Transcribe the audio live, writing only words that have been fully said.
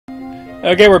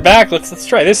Okay, we're back. Let's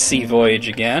try this sea voyage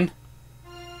again.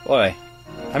 Boy,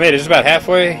 I made it just about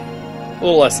halfway. A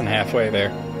little less than halfway there.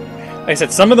 Like I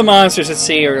said, some of the monsters at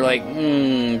sea are like,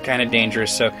 kind of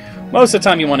dangerous, so most of the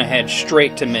time you want to head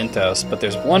straight to Mintos, but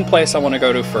there's one place I want to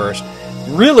go to first,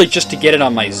 really just to get it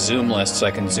on my zoom list so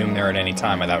I can zoom there at any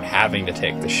time without having to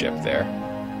take the ship there.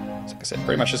 So like I said,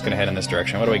 pretty much just going to head in this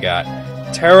direction. What do we got?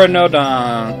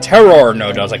 Pteranodon.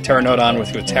 Pteranodon. I was like Pteranodon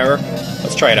with terror.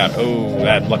 Let's try it out. Oh,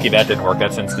 lucky that didn't work.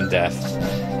 That's instant death.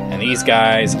 And these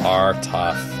guys are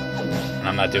tough. And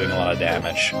I'm not doing a lot of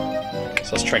damage.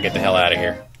 So let's try and get the hell out of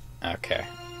here. Okay.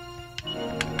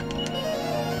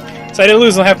 So I did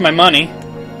lose half my money.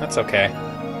 That's okay.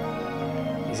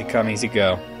 Easy come, easy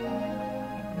go.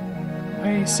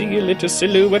 I see a little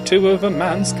silhouette of a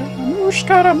man. Scaramouche,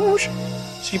 Scaramouche.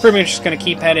 So you're pretty much just going to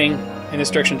keep heading in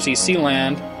this direction to see sea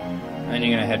land, and then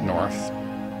you're going to head north.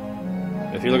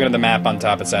 If you're looking at the map on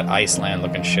top, it's that Iceland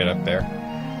looking shit up there.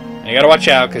 And you got to watch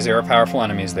out, because there are powerful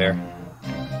enemies there.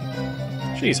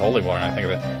 Jeez, holy water, I think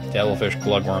of it. Devilfish,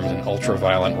 glugworms, and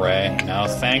ultraviolet ray. No,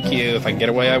 thank you. If I can get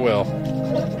away, I will.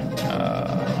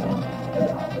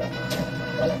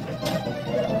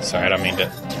 Sorry, I don't mean to...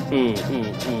 Ooh.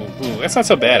 That's not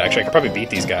so bad, actually. I could probably beat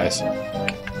these guys.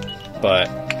 But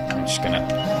I'm just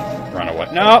gonna run away.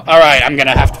 No! Alright, I'm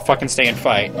gonna have to fucking stay and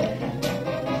fight.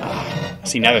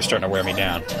 See, now they're starting to wear me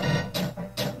down.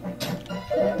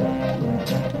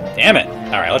 Damn it!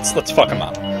 Alright, let's fuck them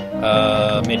up.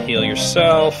 Mid-heal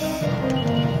yourself.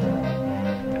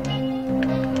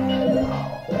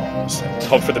 Just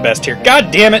hope for the best here.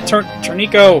 God damn it,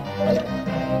 Tornico!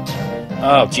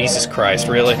 Oh, Jesus Christ,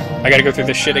 really? I gotta go through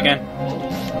this shit again?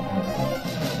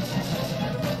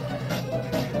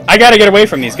 I gotta get away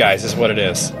from these guys, is what it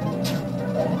is.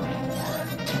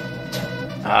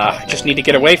 I just need to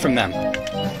get away from them.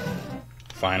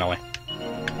 Finally.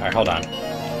 Alright, hold on.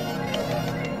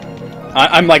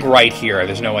 I'm like right here.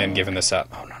 There's no way I'm giving this up.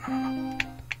 Oh, no.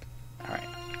 Alright.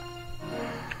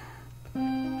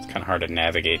 It's kind of hard to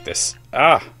navigate this.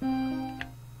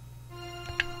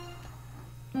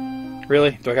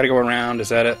 Really? Do I gotta go around? Is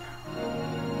that it?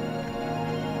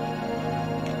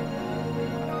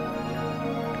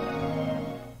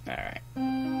 Alright.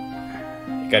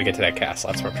 You gotta get to that castle.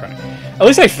 That's what I'm trying to... At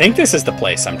least I think this is the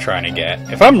place I'm trying to get.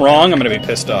 If I'm wrong, I'm gonna be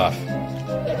pissed off.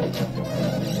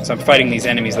 So I'm fighting these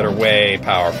enemies that are way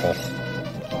powerful.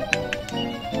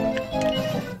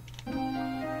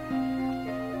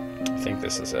 I think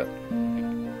this is it.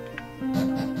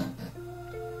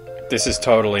 This is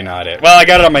totally not it. Well, I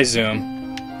got it on my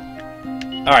zoom.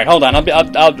 All right, hold on. I'm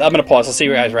gonna pause. I'll see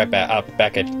you guys right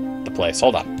back at the place.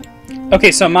 Hold on.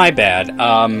 Okay, so my bad.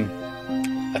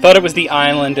 I thought it was the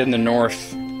island in the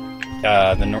north.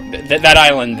 That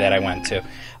island that I went to.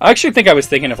 I actually think I was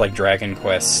thinking of like Dragon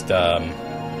Quest 5.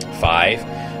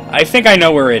 I think I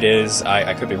know where it is.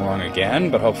 I could be wrong again,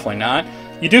 but hopefully not.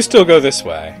 You do still go this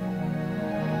way,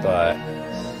 but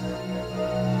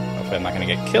hopefully I'm not gonna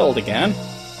get killed again.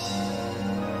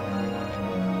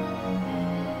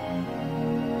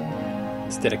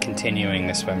 Instead of continuing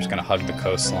this way, I'm just going to hug the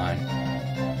coastline.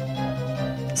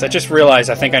 So I just realized,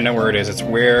 I think I know where it is. It's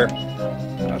where...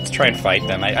 let's try and fight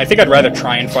them. I think I'd rather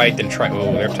try and fight than try...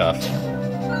 Oh, they're tough.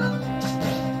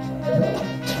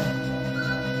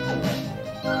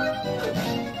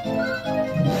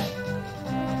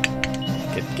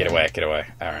 Get away, get away.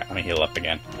 Alright, let me heal up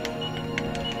again.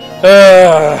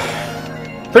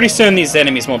 Pretty soon these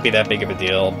enemies won't be that big of a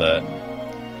deal, but...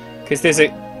 Because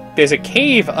there's a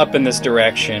cave up in this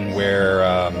direction where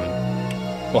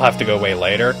we'll have to go way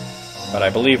later, but I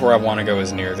believe where I want to go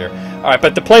is near there. Alright,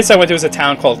 but the place I went to is a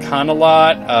town called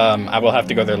Conalot. I will have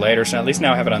to go there later, so at least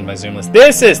now I have it on my zoom list.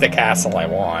 This is the castle I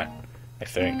want, I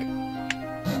think.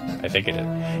 I think it is.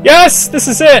 Yes! This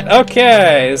is it!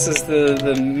 Okay! This is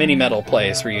the mini-medal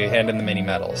place where you hand in the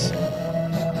mini-medals.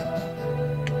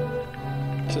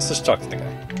 Just talk to the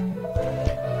guy.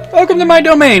 Welcome to my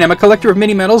domain. I'm a collector of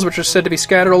mini-medals, which are said to be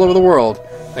scattered all over the world.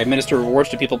 I administer rewards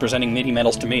to people presenting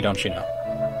mini-medals to me, don't you know?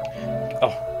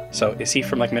 Oh, so is he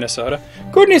from, like, Minnesota?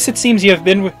 Goodness, it seems you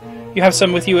have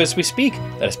some with you as we speak.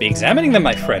 Let us be examining them,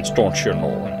 my friends, don't you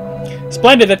know?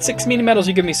 Splendid, that's 6 mini-medals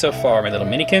you give me so far, my little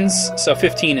minikins. So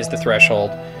 15 is the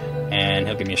threshold, and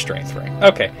he'll give me a strength ring.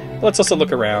 Okay, let's also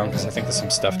look around, because I think there's some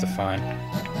stuff to find.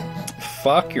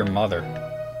 Fuck your mother.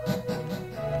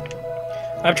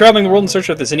 I'm traveling the world in search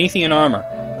of the Zenithian armor.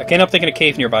 I can't help thinking a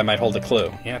cave nearby might hold a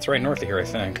clue. Yeah, it's right north of here, I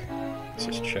think. Let's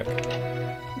just check.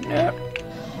 Nope.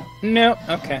 Nope.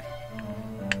 Okay.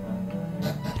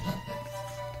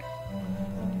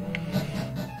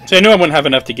 So I knew I wouldn't have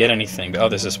enough to get anything, but oh,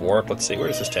 there's this warp. Let's see, where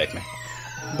does this take me?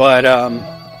 But,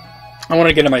 I want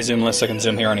to get in my zoom list so I can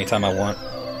zoom here anytime I want.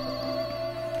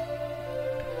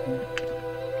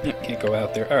 Yep, can't go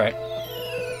out there. Alright.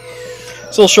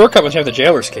 It's a little shortcut once you have the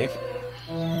Jailer's Key.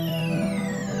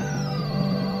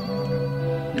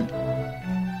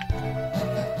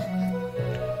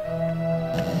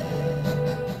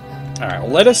 Alright, well,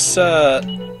 let us go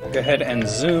ahead and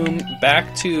zoom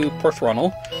back to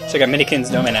Porthrunnel. So I got Minikin's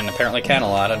Domain and apparently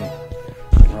Canalot. I didn't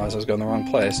realize I was going the wrong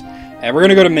place. And we're going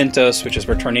to go to Mintos, which is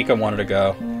where Tornico wanted to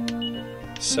go.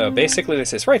 So basically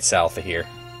this is right south of here.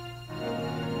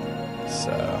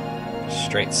 So,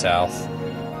 straight south.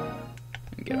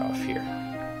 Get off here.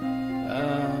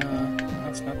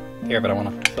 That's not here, but I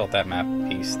want to fill out that map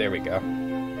piece. There we go.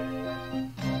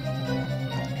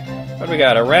 What do we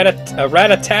got? A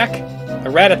Rat-a-tat,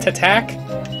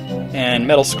 and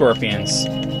Metal Scorpions.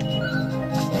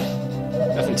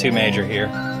 Nothing too major here.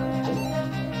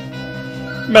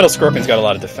 Metal Scorpions got a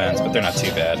lot of defense, but they're not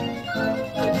too bad.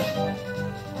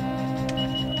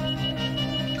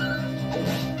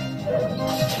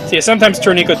 So yeah, sometimes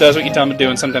Tornico does what you tell him to do,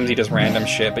 and sometimes he does random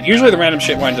shit, but usually the random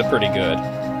shit winds up pretty good.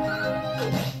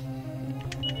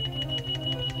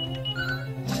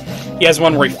 He has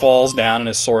one where he falls down and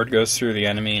his sword goes through the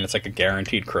enemy, and it's like a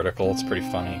guaranteed critical. It's pretty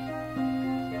funny.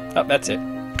 Oh, that's it.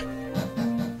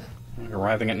 We're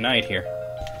arriving at night here.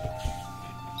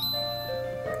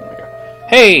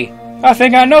 Hey, I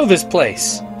think I know this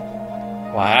place.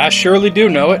 Why, I surely do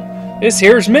know it. This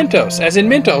here's Mintos, as in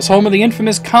Mintos, home of the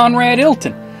infamous Conrad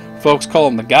Hilton. Folks call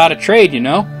him the god of trade, you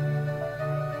know.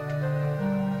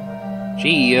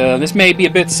 Gee, this may be a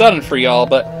bit sudden for y'all,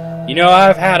 but, you know,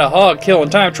 I've had a hog-killing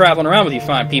time traveling around with you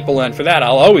fine people, and for that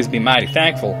I'll always be mighty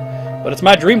thankful. But it's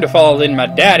my dream to follow in my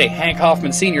daddy, Hank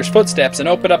Hoffman Sr.'s footsteps, and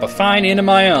open up a fine inn of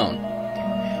my own.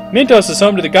 Mintos is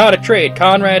home to the god of trade,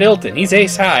 Conrad Hilton. He's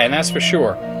ace high, and that's for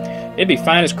sure. It'd be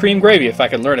fine as cream gravy if I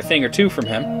could learn a thing or two from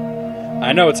him.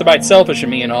 I know it's a bit selfish of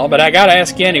me and all, but I gotta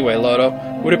ask you anyway,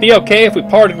 Lodo. Would it be okay if we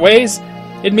parted ways?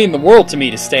 It'd mean the world to me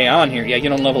to stay on here. Yeah, you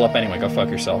don't level up anyway. Go fuck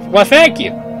yourself. Well, thank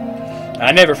you.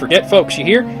 I never forget folks, you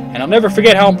hear? And I'll never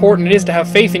forget how important it is to have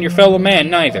faith in your fellow man,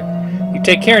 neither. You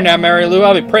take care now, Mary Lou.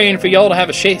 I'll be praying for y'all to have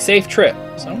a safe trip.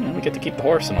 So, we get to keep the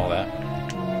horse and all that.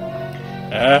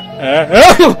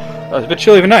 Oh, it's a bit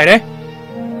chilly of a night, eh?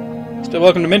 Still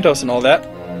welcome to Mintos and all that.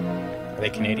 Are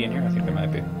they Canadian here? I think they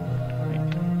might be.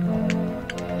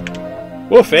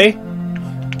 Woof, eh?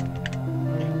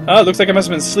 Ah, looks like I must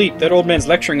have been asleep. That old man's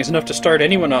lecturing is enough to start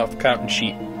anyone off counting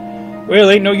sheep. Well,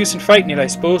 ain't no use in fighting it, I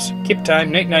suppose. Kip time,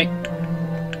 night-night.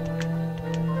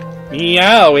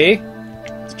 Meow, eh?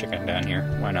 Let's check on down here.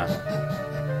 Why not?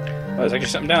 Oh, there's actually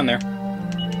something down there.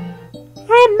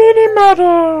 A mini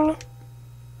medal!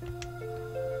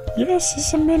 Yes,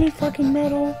 it's a mini fucking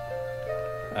medal.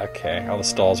 Okay, all the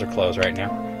stalls are closed right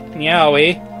now. Meow,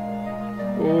 eh?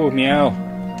 Ooh, meow.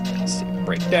 Let's see.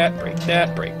 Break that, break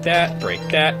that, break that, break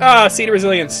that. Ah, Seed of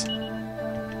Resilience!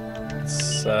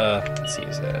 Let's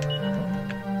use that.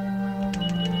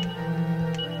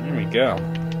 There we go.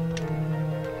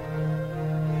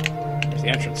 There's the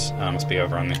entrance. Oh, it must be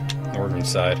over on the northern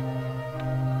side.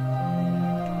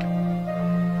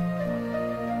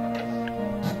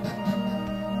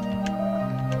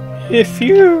 If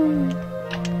you...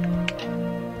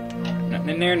 Nothing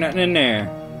in there, nothing in there.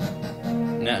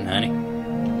 Nothing, honey.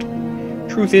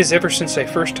 Truth is, ever since the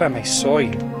first time I saw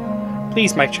you.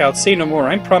 Please, my child, say no more.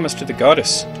 I'm promised to the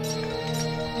goddess.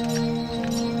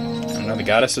 I know the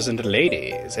goddess is into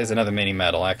ladies. There's another mini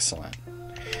medal. Excellent.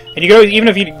 And you can always, even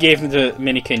if you gave them the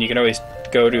minikin, you can always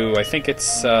go to, I think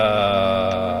it's,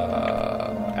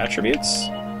 attributes.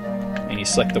 And you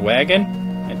select the wagon.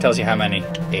 And it tells you how many.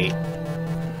 8.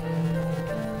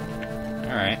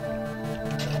 Alright.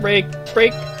 Break,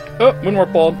 break. Oh,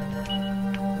 Moonwarp bulb.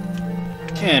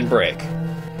 And break.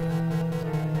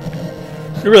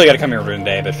 We really gotta come here during the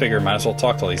day, but figure might as well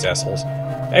talk to all these assholes.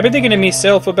 I've been thinking to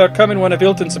myself about coming one of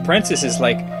Hilton's apprentices,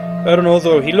 like, I don't know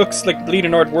though, he looks like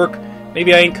bleeding hard work.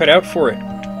 Maybe I ain't cut out for it.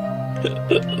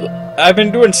 I've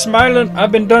been done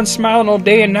smiling all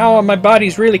day, and now my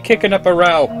body's really kicking up a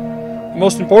row. The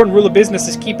most important rule of business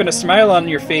is keeping a smile on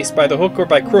your face by the hook or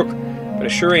by crook, but it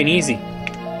sure ain't easy.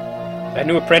 That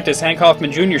new apprentice, Hank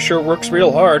Hoffman Jr., sure works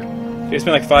real hard. It's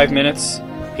been like 5 minutes.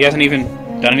 He hasn't even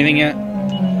done anything yet.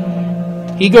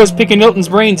 He goes picking Hilton's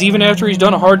brains even after he's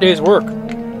done a hard day's work.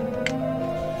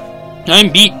 I'm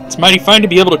beat. It's mighty fine to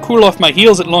be able to cool off my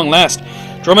heels at long last.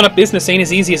 Drumming up business ain't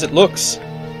as easy as it looks.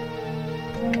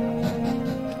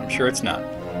 I'm sure it's not.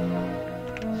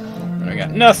 I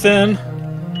got nothing.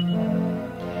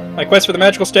 My quest for the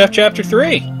Magical Staff, Chapter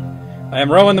 3. I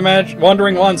am Rowan the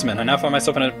Wandering Wandsman. I now find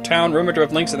myself in a town rumored to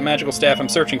have links to the magical staff I'm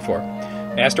searching for.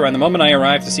 I asked around the moment I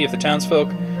arrived to see if the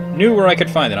townsfolk knew where I could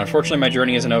find it. Unfortunately, my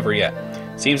journey isn't over yet.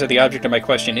 Seems that the object of my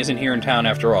question isn't here in town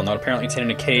after all, not apparently it's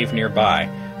hidden in a cave nearby.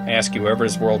 I ask you, whatever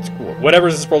is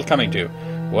this world coming to?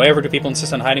 Why ever do people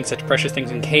insist on hiding such precious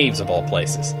things in caves of all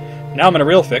places? Now I'm in a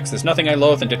real fix. There's nothing I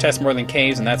loathe and detest more than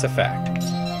caves, and that's a fact.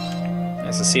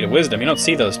 That's the seat of wisdom. You don't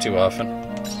see those too often.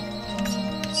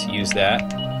 Let's use that.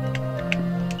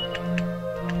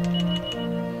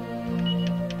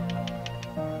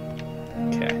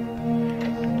 Okay.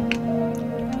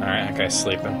 Alright, that guy's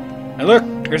sleeping. And look,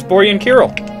 here's Borya and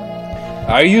Kirill.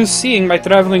 Are you seeing my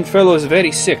traveling fellows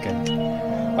very sickened?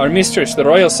 Our mistress, the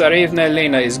Royal Tsarevna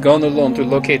Elena, is gone alone to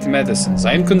locate medicines.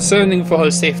 I am concerning for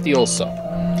her safety also.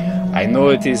 I know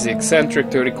it is eccentric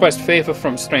to request favor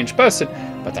from strange person,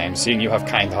 but I am seeing you have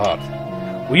kind heart.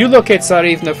 Will you locate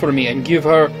Tsarevna for me and give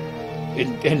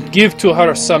to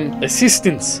her some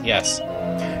assistance? Yes.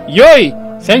 Yoi!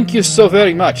 Thank you so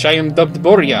very much. I am dubbed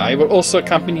Borya. I will also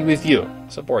accompany with you.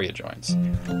 So Borya joins.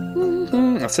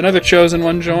 That's another chosen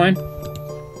one join.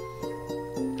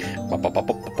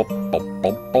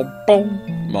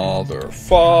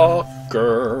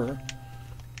 Motherfucker.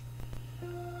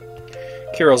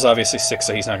 Kirill's obviously sick,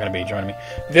 so he's not going to be joining me.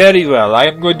 Very well. I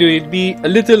am going to be a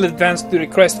little advanced to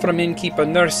request from innkeeper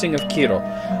nursing of Kirill.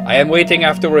 I am waiting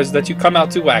afterwards that you come out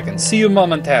to wagon. See you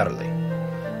momentarily.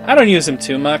 I don't use him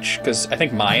too much, because I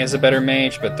think Maya's a better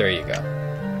mage, but there you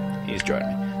go. He's joining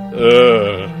me.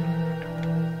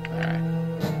 Alright.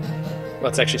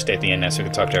 Let's actually stay at the inn now so we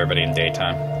can talk to everybody in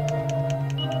daytime.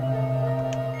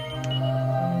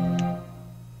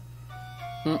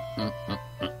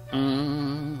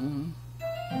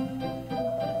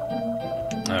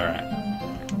 Alright.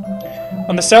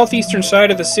 On the southeastern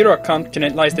side of the Sirak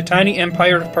continent lies the tiny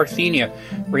empire of Parthenia,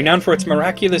 renowned for its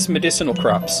miraculous medicinal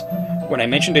crops. When I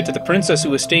mentioned it to the princess who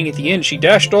was staying at the inn, she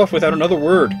dashed off without another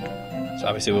word. So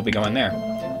obviously we'll be going there.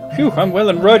 Phew, I'm well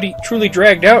and ruddy, truly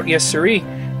dragged out, yes siree.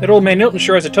 That old man Nilton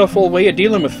sure has a tough old way of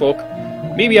dealing with folk.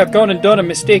 Maybe I've gone and done a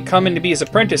mistake coming to be his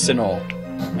apprentice and all.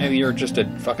 Maybe you're just a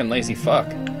fucking lazy fuck.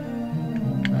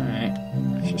 Alright,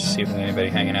 let's just see if there's anybody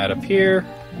hanging out up here.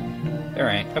 There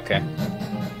ain't, okay.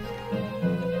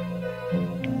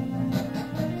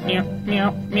 Meow,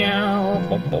 meow, meow.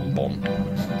 Boom, boom, boom.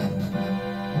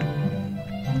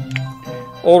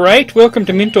 Alright, welcome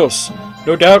to Mintos.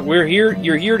 No doubt you're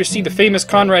here to see the famous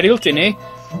Conrad Hilton, eh?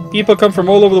 People come from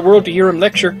all over the world to hear him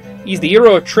lecture. He's the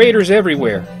hero of traders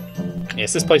everywhere.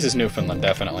 Yes, this place is Newfoundland,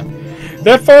 definitely.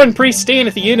 That foreign priest staying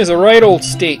at the inn is a right old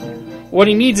state. What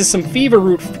he needs is some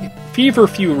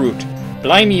feverfew root.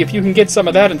 Blimey, if you can get some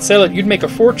of that and sell it, you'd make a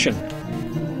fortune.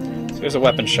 So there's a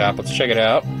weapon shop, let's check it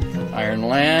out. Iron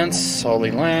Lance,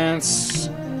 Holy Lance,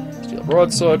 Steel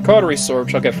Broadsword, Cautery Sword,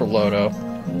 which I'll get for Lodo.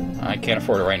 I can't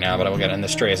afford it right now, but I will get it in the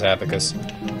Strays Abacus.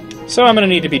 So I'm going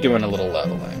to need to be doing a little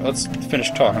leveling. Let's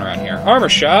finish talking around here. Armor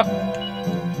shop.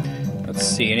 Let's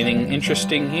see, anything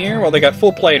interesting here? Well, they got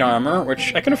full plate armor,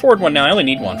 which I can afford one now. I only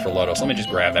need one for Lodo, so let me just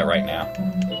grab that right now.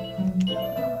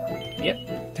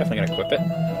 Yep, definitely going to equip it.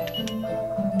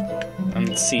 And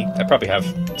let's see, I probably have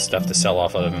stuff to sell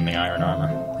off other than the iron armor.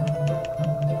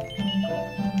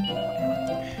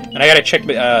 And I gotta check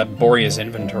Borya's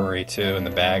inventory, too, in the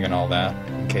bag and all that,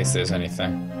 in case there's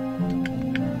anything.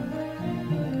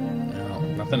 No,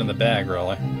 nothing in the bag,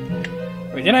 really.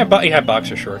 Wait, didn't I have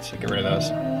boxer shorts? So get rid of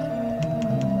those.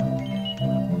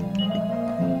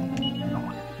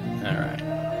 Alright.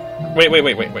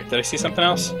 Wait. Did I see something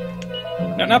else?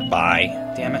 No, not buy.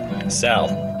 Damn it. Sell.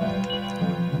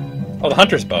 Oh, the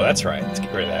hunter's bow, that's right. Let's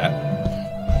get rid of that.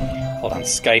 Hold on,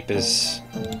 Skype is...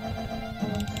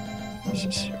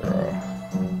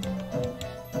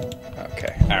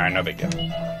 Okay, alright, no big deal.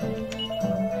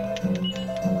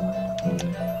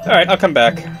 Alright, I'll come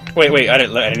back. Wait, I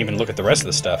didn't even look at the rest of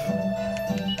the stuff.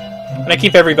 And I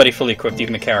keep everybody fully equipped,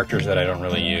 even the characters that I don't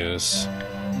really use.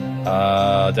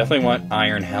 Definitely want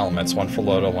iron helmets. One for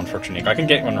Lodo, one for Triniko. I can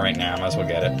get one right now, might as well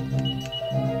get it.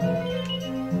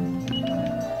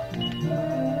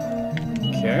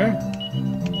 Okay.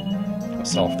 I'll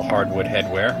sell off the hardwood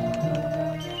headwear.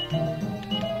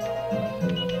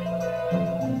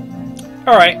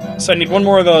 Alright, so I need one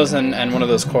more of those and one of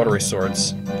those cautery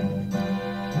swords.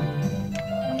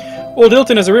 Old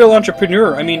Hilton is a real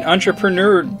entrepreneur. I mean, I can't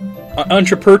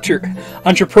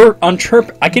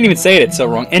even say it, it's so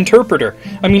wrong. Interpreter.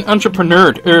 I mean,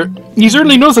 entrepreneur. He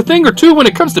certainly knows a thing or two when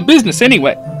it comes to business,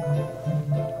 anyway.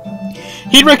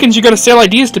 He reckons you gotta sell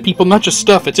ideas to people, not just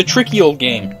stuff. It's a tricky old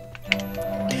game.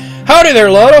 Howdy there,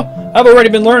 Lodo. I've already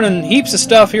been learning heaps of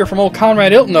stuff here from old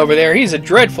Conrad Hilton over there. He's a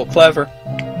dreadful clever.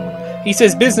 He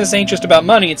says business ain't just about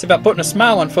money, it's about putting a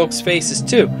smile on folks' faces,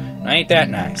 too. Now, ain't that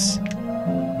nice?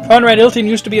 Conrad Hilton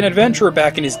used to be an adventurer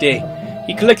back in his day.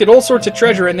 He collected all sorts of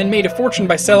treasure and then made a fortune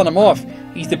by selling them off.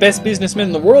 He's the best businessman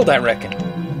in the world, I reckon.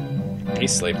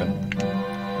 He's sleeping.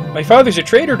 My father's a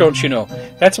trader, don't you know?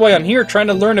 That's why I'm here, trying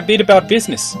to learn a bit about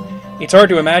business. It's hard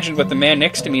to imagine what the man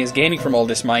next to me is gaining from all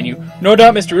this, mind you. No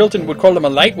doubt Mr. Hilton would call him a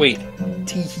lightweight.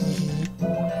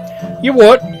 You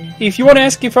what? If you want to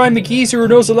ask if I'm the geezer who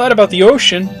knows a lot about the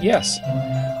ocean, yes.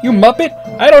 You muppet?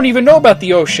 I don't even know about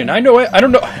the ocean. I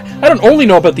don't only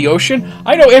know about the ocean.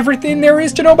 I know everything there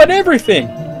is to know about everything.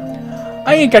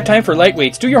 I ain't got time for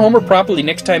lightweights. Do your homework properly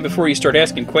next time before you start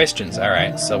asking questions.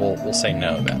 Alright, so we'll say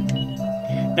no then.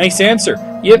 Nice answer.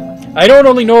 Yep, I don't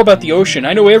only know about the ocean.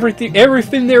 I know everything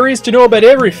there is to know about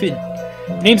everything.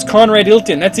 Name's Conrad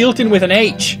Hilton. That's Hilton with an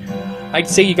H. I'd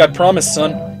say you got promise,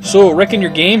 son. So, reckon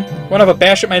your game? Want to have a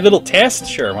bash at my little test?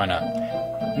 Sure, why not?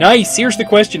 Nice. Here's the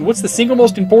question. What's the single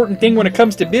most important thing when it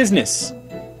comes to business?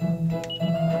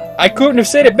 I couldn't have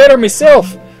said it better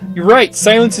myself. You're right.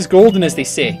 Silence is golden, as they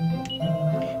say.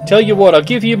 Tell you what, I'll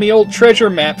give you me old treasure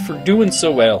map for doing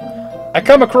so well. I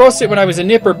come across it when I was a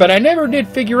nipper, but I never did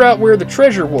figure out where the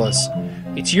treasure was.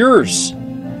 It's yours.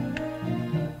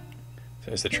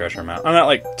 There's the treasure map. I'm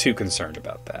not, too concerned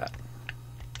about that.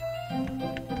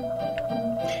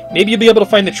 Maybe you'll be able to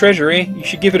find the treasure, eh? You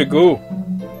should give it a go.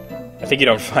 I think you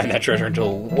don't find that treasure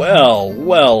until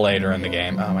well later in the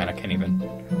game. Oh man, I can't even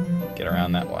get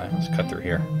around that way. Let's cut through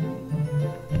here.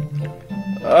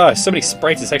 So many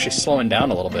sprites, it's actually slowing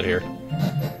down a little bit here.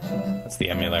 That's the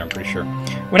emulator, I'm pretty sure.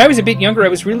 When I was a bit younger, I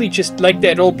was really just like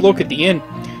that old bloke at the inn.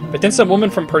 But then some woman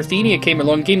from Parthenia came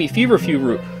along and gave me feverfew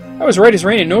root. I was right as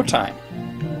rain in no time.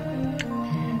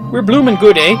 We're bloomin'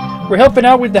 good, eh? We're helping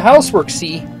out with the housework,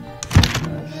 see?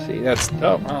 See, that's...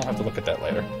 Oh, I'll have to look at that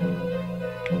later.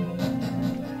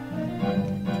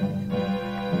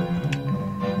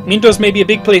 Minto's may be a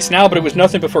big place now, but it was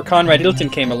nothing before Conrad Hilton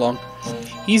came along.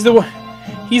 He's the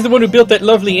one who built that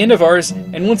lovely inn of ours,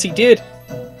 and once he did,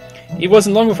 it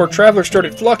wasn't long before travelers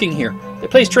started flocking here. The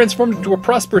place transformed into a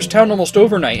prosperous town almost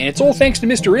overnight, and it's all thanks to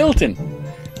Mr. Hilton.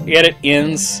 You get it?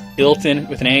 Inns, Hilton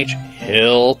with an H.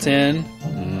 Hilton.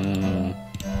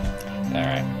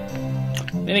 Alright.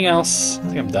 Anything else? I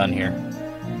think I'm done here.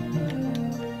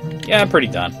 Yeah, I'm pretty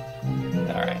done.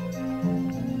 Alright.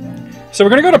 So we're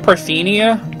going to go to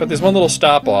Parthenia, but there's one little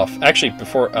stop-off. Actually,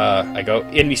 before I go...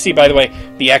 And you see, by the way,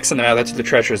 the X on the map, that's the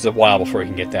treasures a while before you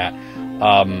can get that.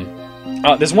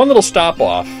 There's one little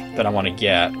stop-off that I want to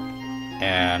get.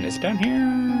 And is it down here?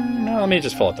 No, let me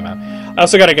just fill out the map. I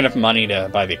also got to get enough money to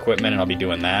buy the equipment, and I'll be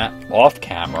doing that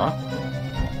off-camera.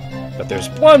 But there's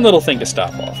one little thing to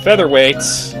stop off.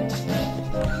 Featherweights.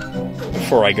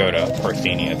 Before I go to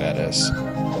Parthenia, that is.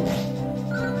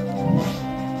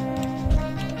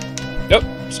 Nope,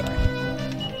 sorry.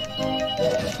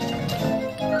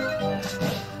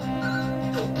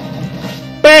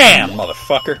 Bam,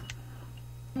 motherfucker.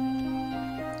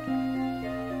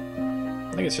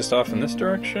 I think it's just off in this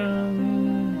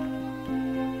direction.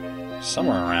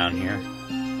 Somewhere around here.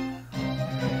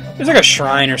 There's like a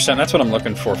shrine or something. That's what I'm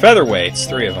looking for. Featherweights,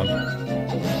 3 of them.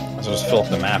 I'll just fill up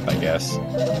the map, I guess.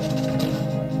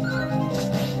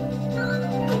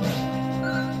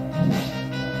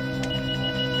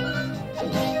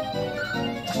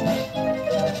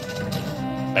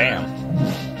 Bam.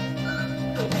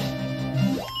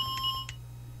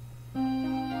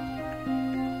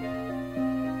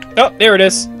 Oh, there it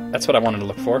is. That's what I wanted to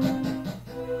look for.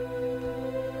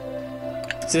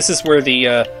 So this is where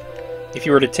the, if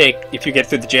you get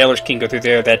through the Jailer's King, go through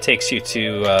there, that takes you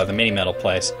to the mini-metal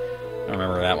place. I don't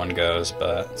remember where that one goes,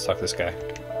 but let's talk to this guy.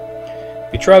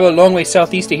 If you travel a long way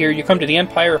southeast of here, you come to the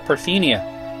Empire of Parthenia.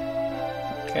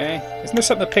 Okay. Isn't there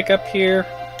something to pick up here?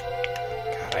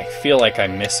 God, I feel like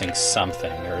I'm missing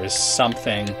something. There is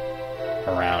something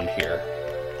around here.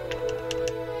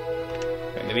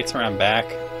 Okay, maybe it's around back.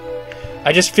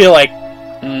 I just feel like,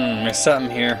 there's something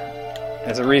here.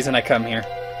 There's a reason I come here.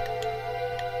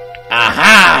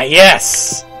 Aha!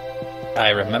 Yes! I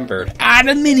remembered.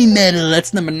 The mini-metal!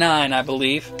 That's number 9, I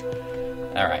believe.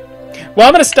 Alright. Well,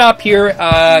 I'm going to stop here,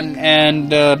 and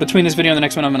between this video and the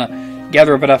next one, I'm going to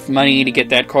gather up enough money to get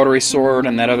that cautery sword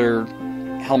and that other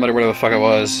helmet or whatever the fuck it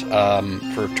was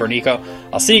for Tornico.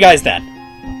 I'll see you guys then.